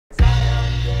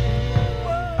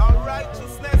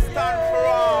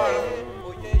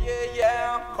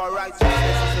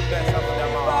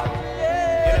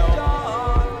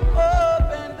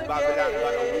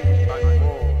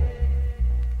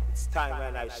time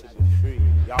when I should be free,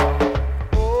 y'all.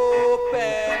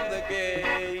 Open the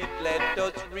gate, let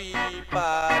us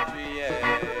repatriate.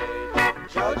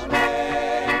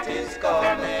 Judgment is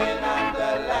coming on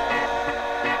the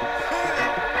land.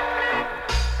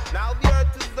 Now the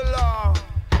earth is the law,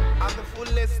 and the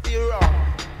fullness thereof.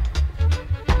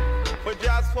 For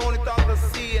just found it on the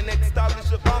sea and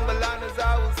established upon the land, as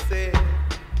I will say.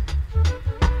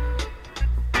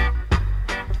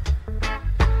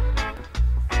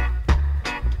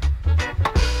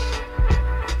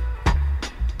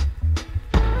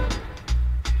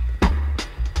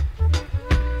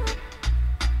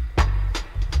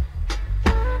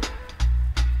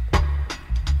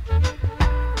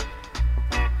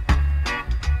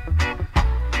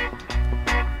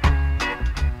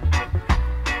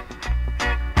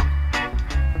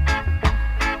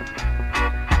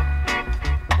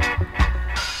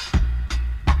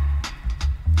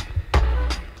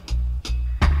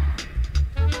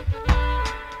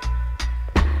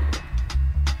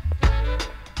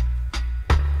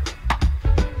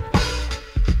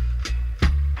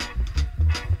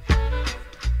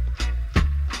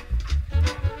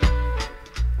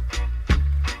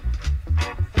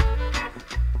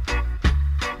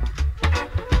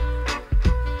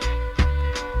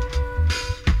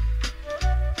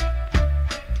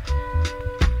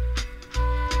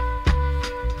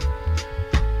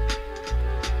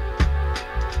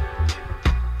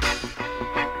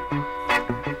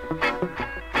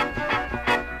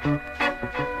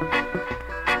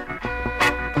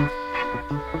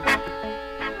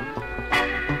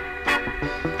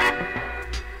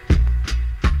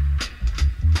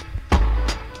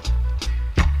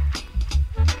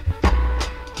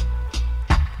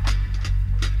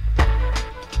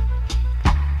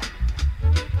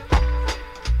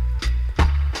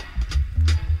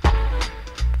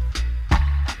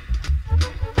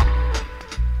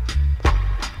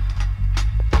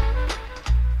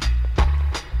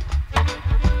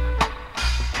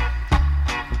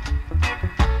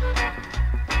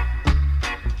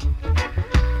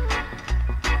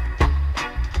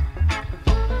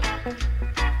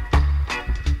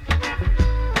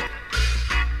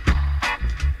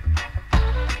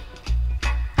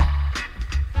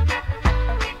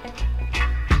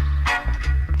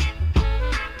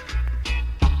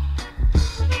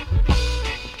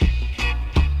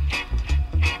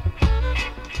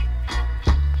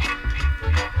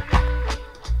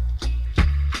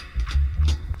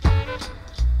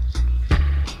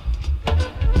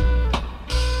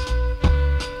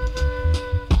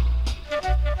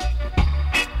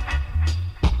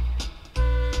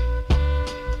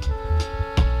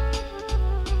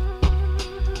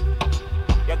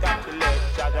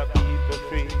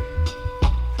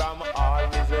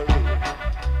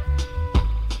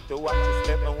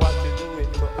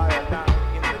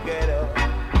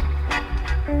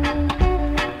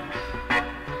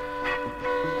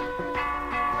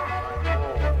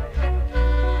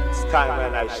 Time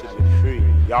when I should be free,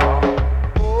 y'all.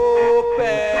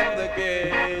 Open the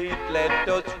gate, let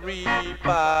us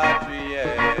repatriate.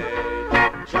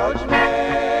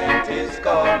 Judgment is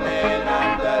coming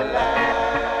on the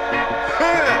land.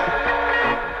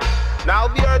 Now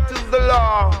the earth is the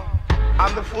law,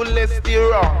 and the fullness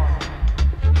thereof.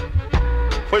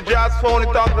 For just found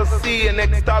it on the sea and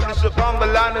established upon the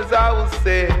land, as I will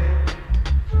say.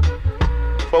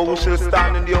 For who shall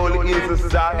stand in the holy hills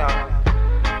of Zion?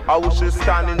 Or who shall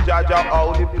stand in judge of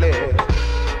holy place?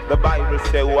 The Bible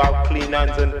says, who have clean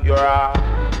hands and pure heart,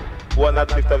 who are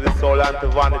not lift of the soul unto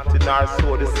vanity, nor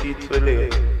sow deceitfully,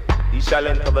 he shall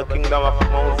enter the kingdom of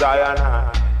Mount Zion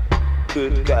high.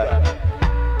 Good God.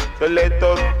 So let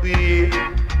us be.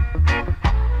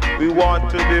 We want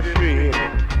to be free.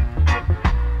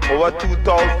 Over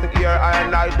 2,000 years I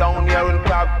and I down here in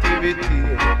captivity.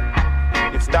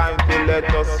 It's time to let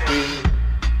us free.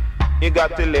 You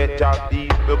got to let your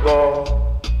people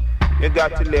go. You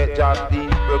got to let your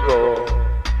people go.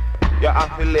 You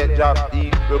have to let your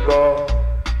people go.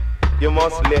 You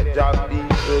must let your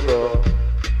people go.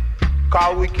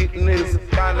 Cause wickedness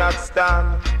cannot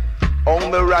stand.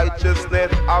 Only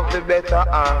righteousness of the better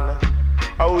hand.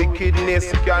 Our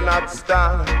wickedness cannot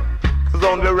stand. Cause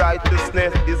only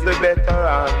righteousness is the better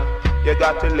hand. You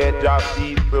got to let your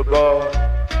people go.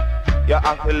 You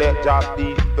have to let your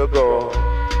people go.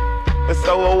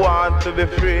 So I want to be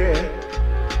free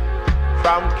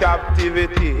from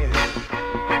captivity.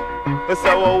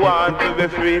 So I want to be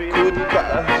free, good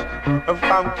gosh,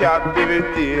 from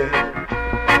captivity.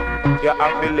 You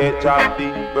have to let your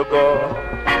people go.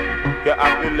 You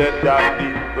have to let your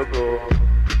people go.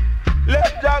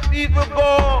 Let your people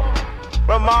go.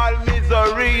 from all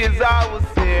miseries, I would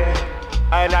say,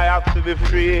 and I have to be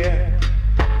free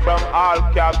from all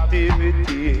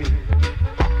captivity.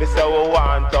 It's how we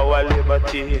want our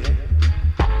liberty.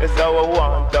 It's how we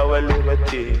want our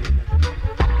liberty.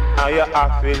 And you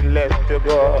have to let to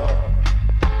go,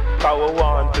 cause we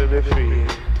want to be free.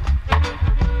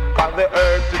 Cause the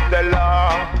earth is the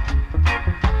law,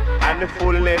 and the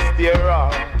fullness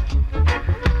thereof.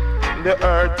 The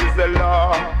earth is the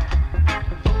law,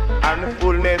 and the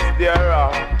fullness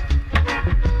thereof.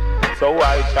 So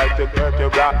why try to hurt your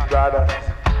black brothers?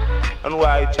 And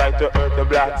why try to hurt your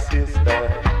black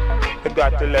sisters? You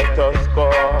got to let us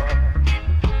go,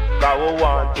 cause we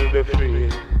want to be free.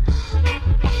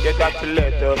 You got to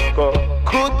let us go,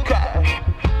 good God,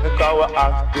 because we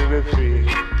have to be free.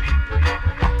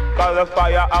 Cause the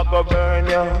fire I go burn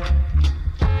you,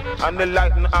 and the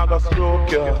lightning I go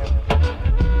stroke you.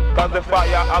 Cause the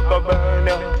fire I go burn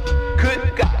you,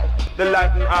 good God, the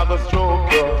lightning I go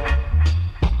stroke you.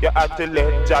 You have to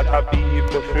let Jah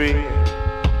people free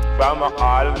from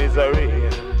all misery.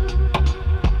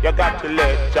 You got to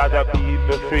let Jah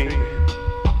people free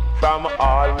from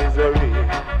all misery.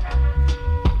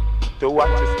 To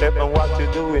watch you step and what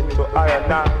you doing to I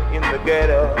and I in the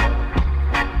ghetto.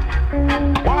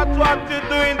 Watch what you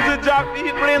doing to Jah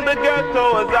people in the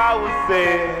ghetto, as I would say.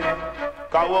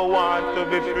 Cause we want to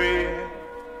be free.